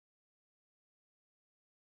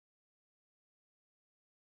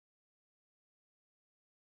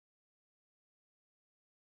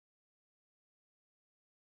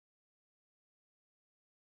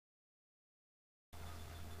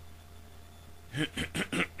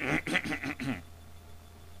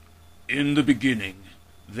In the beginning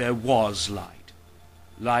there was light,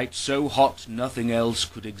 light so hot nothing else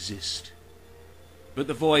could exist. But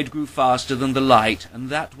the void grew faster than the light, and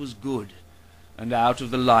that was good, and out of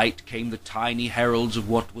the light came the tiny heralds of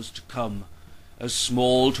what was to come, as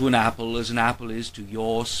small to an apple as an apple is to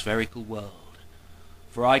your spherical world.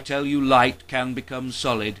 For I tell you, light can become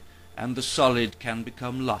solid, and the solid can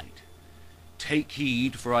become light. Take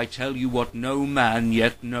heed, for I tell you what no man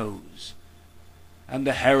yet knows. And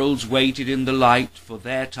the heralds waited in the light for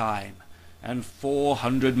their time, and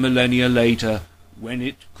 400 millennia later, when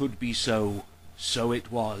it could be so, so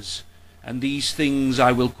it was, and these things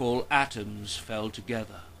I will call atoms fell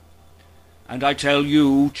together. And I tell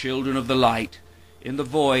you, children of the light, in the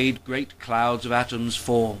void great clouds of atoms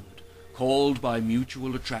formed, called by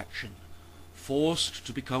mutual attraction, forced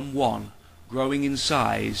to become one, growing in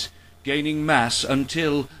size, gaining mass,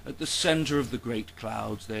 until at the center of the great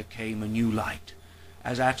clouds there came a new light,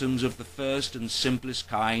 as atoms of the first and simplest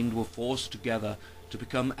kind were forced together to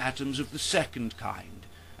become atoms of the second kind,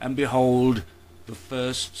 and behold, the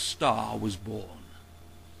first star was born.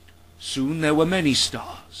 Soon there were many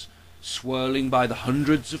stars, swirling by the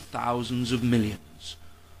hundreds of thousands of millions,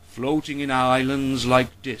 floating in islands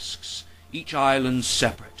like disks, each island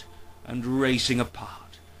separate, and racing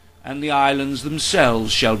apart, and the islands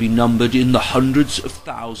themselves shall be numbered in the hundreds of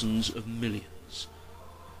thousands of millions.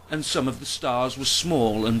 And some of the stars were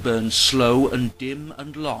small and burned slow and dim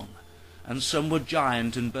and long, and some were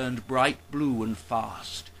giant and burned bright blue and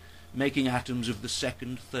fast, making atoms of the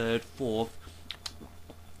second, third, fourth,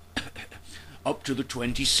 up to the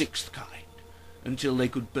 26th kind, until they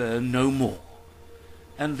could burn no more.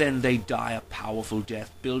 And then they die a powerful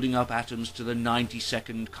death, building up atoms to the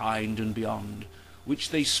 92nd kind and beyond,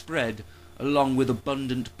 which they spread, along with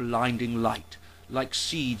abundant blinding light, like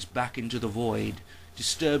seeds back into the void,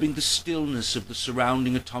 disturbing the stillness of the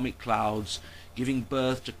surrounding atomic clouds, giving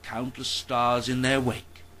birth to countless stars in their wake.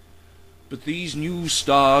 But these new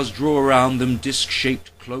stars draw around them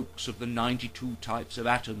disc-shaped cloaks of the 92 types of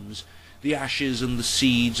atoms, the ashes and the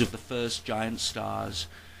seeds of the first giant stars,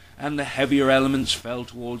 and the heavier elements fell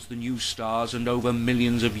towards the new stars, and over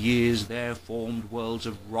millions of years there formed worlds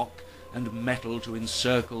of rock and metal to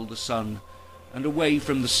encircle the sun, and away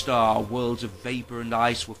from the star worlds of vapor and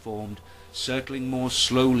ice were formed, circling more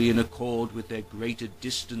slowly in accord with their greater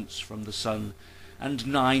distance from the sun, and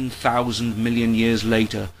 9,000 million years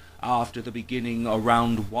later, after the beginning,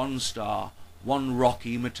 around one star, one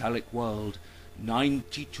rocky metallic world,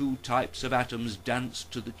 92 types of atoms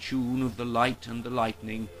danced to the tune of the light and the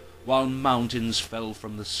lightning, while mountains fell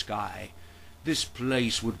from the sky. This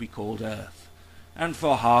place would be called Earth, and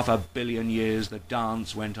for 500 million years the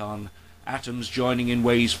dance went on, atoms joining in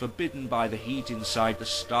ways forbidden by the heat inside the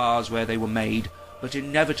stars where they were made, but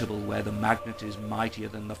inevitable where the magnet is mightier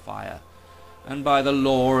than the fire. And by the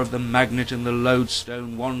law of the magnet and the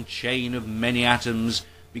lodestone, one chain of many atoms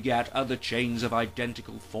begat other chains of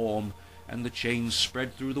identical form, and the chains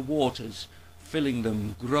spread through the waters, filling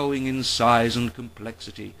them, growing in size and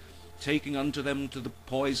complexity, taking unto them to the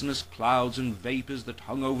poisonous clouds and vapors that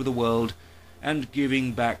hung over the world, and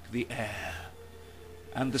giving back the air.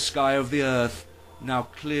 And the sky of the earth, now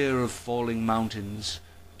clear of falling mountains,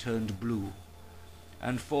 turned blue.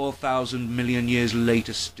 And 4,000 million years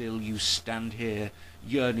later still you stand here,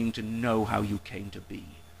 yearning to know how you came to be.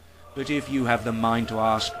 But if you have the mind to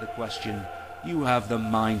ask the question, you have the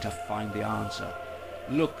mind to find the answer.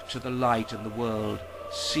 Look to the light and the world,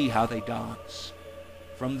 see how they dance.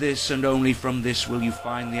 From this and only from this will you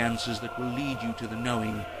find the answers that will lead you to the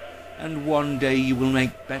knowing. And one day you will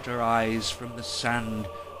make better eyes from the sand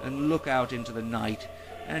and look out into the night,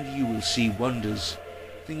 and you will see wonders,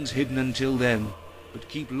 things hidden until then. But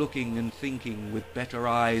keep looking and thinking with better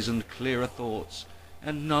eyes and clearer thoughts,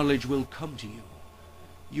 and knowledge will come to you.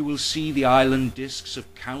 You will see the island disks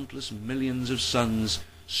of countless millions of suns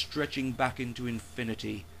stretching back into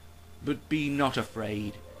infinity. But be not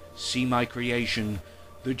afraid. See my creation,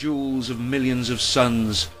 the jewels of millions of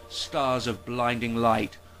suns, stars of blinding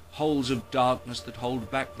light, holes of darkness that hold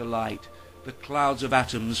back the light, the clouds of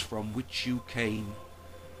atoms from which you came.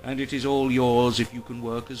 And it is all yours if you can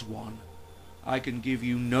work as one. I can give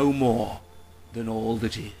you no more than all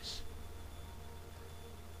that is.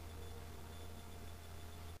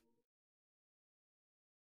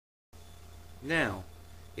 Now,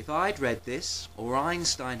 if I'd read this, or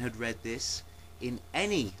Einstein had read this, in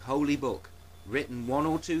any holy book written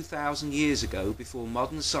 1,000 or 2,000 years ago before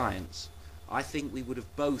modern science, I think we would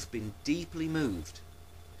have both been deeply moved.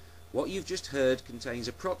 What you've just heard contains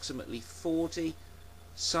approximately 40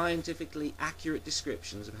 scientifically accurate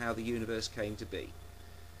descriptions of how the universe came to be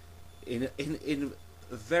in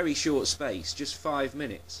a very short space, just 5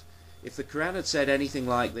 minutes. If the Quran had said anything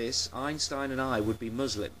like this, Einstein and I would be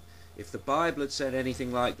Muslim. If the Bible had said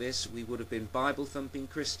anything like this, we would have been Bible-thumping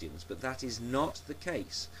Christians, but that is not the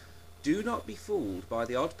case. Do not be fooled by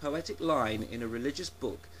the odd poetic line in a religious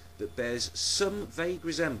book that bears some vague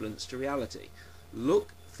resemblance to reality.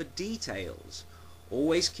 Look for details.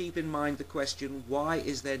 Always keep in mind the question, why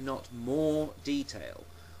is there not more detail?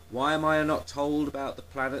 Why am I not told about the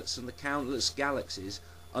planets and the countless galaxies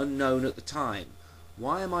unknown at the time?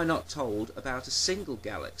 Why am I not told about a single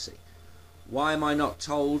galaxy? Why am I not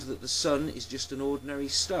told that the sun is just an ordinary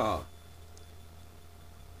star?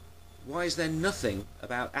 Why is there nothing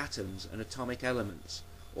about atoms and atomic elements,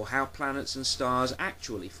 or how planets and stars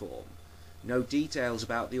actually form? No details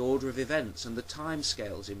about the order of events and the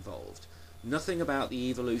timescales involved. Nothing about the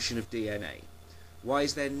evolution of DNA. Why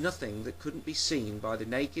is there nothing that couldn't be seen by the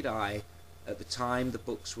naked eye at the time the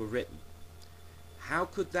books were written? How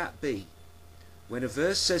could that be? When a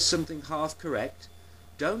verse says something half correct,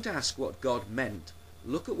 don't ask what God meant.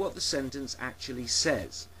 Look at what the sentence actually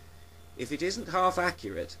says. If it isn't half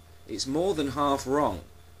accurate, it's more than half wrong.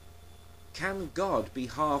 Can God be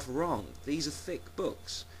half wrong? These are thick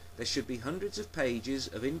books. There should be hundreds of pages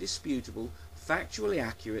of indisputable, factually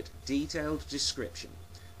accurate, detailed description.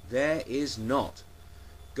 There is not.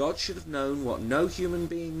 God should have known what no human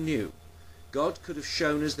being knew. God could have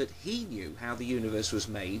shown us that he knew how the universe was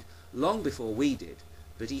made long before we did,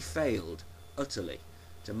 but he failed utterly.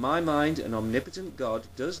 To my mind, an omnipotent God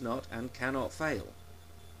does not and cannot fail.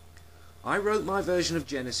 I wrote my version of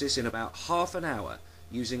Genesis in about half an hour,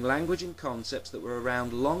 using language and concepts that were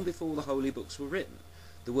around long before the holy books were written.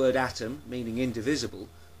 The word atom, meaning indivisible,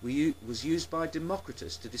 was used by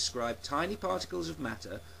Democritus to describe tiny particles of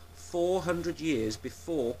matter 400 years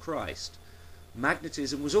before Christ.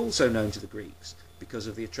 Magnetism was also known to the Greeks because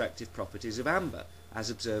of the attractive properties of amber,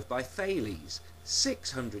 as observed by Thales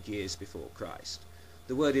 600 years before Christ.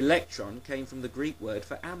 The word electron came from the Greek word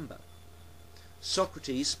for amber.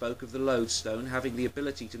 Socrates spoke of the lodestone having the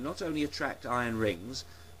ability to not only attract iron rings,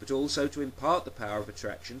 but also to impart the power of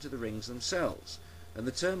attraction to the rings themselves. And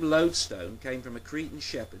the term lodestone came from a Cretan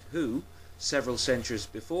shepherd who, several centuries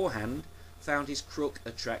beforehand, found his crook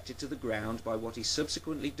attracted to the ground by what he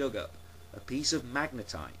subsequently dug up, a piece of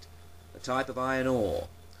magnetite, a type of iron ore.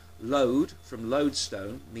 Lode, from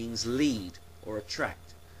lodestone, means lead or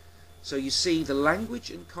attract. So you see, the language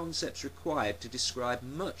and concepts required to describe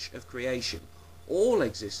much of creation all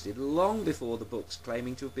existed long before the books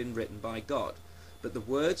claiming to have been written by God, but the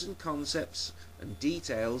words and concepts and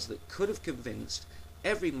details that could have convinced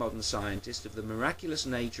every modern scientist of the miraculous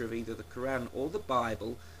nature of either the Quran or the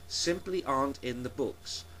Bible simply aren't in the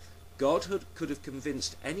books. God could have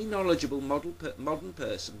convinced any knowledgeable modern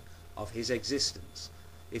person of his existence.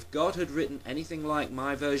 If God had written anything like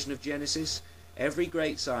my version of Genesis, every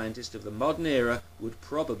great scientist of the modern era would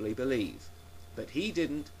probably believe. But he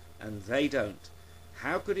didn't, and they don't.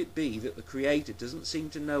 How could it be that the Creator doesn't seem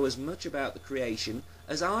to know as much about the creation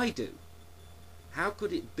as I do? How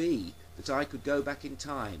could it be that I could go back in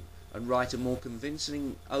time and write a more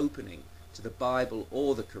convincing opening to the Bible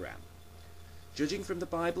or the Quran? Judging from the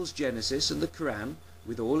Bible's Genesis and the Quran,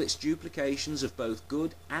 with all its duplications of both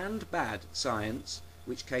good and bad science,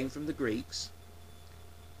 which came from the Greeks,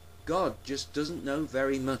 God just doesn't know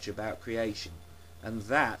very much about creation, and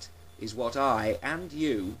that is what I and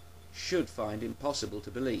you should find impossible to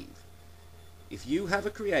believe. If you have a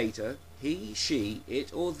Creator, he, she,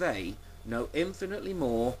 it or they know infinitely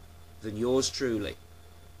more than yours truly.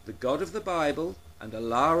 The God of the Bible and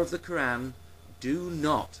Allah of the Quran do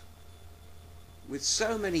not. With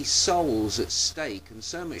so many souls at stake and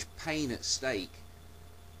so much pain at stake,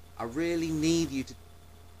 I really need you to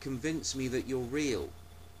convince me that you're real.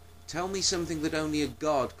 Tell me something that only a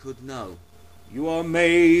God could know. You are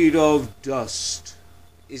made of dust.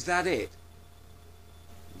 Is that it?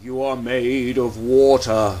 You are made of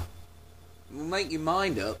water. Well, make your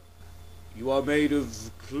mind up. You are made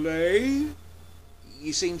of clay?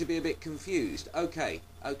 You seem to be a bit confused. Okay.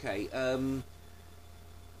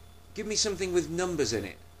 Give me something with numbers in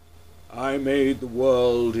it. I made the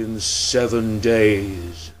world in 7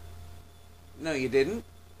 days. No, you didn't.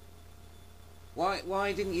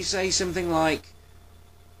 Why didn't you say something like,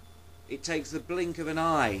 it takes the blink of an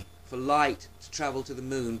eye for light to travel to the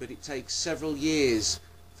moon, but it takes several years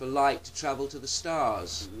for light to travel to the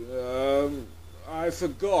stars? I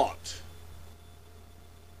forgot.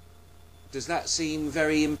 Does that seem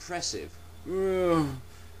very impressive?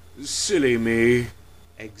 Silly me.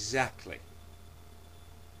 Exactly.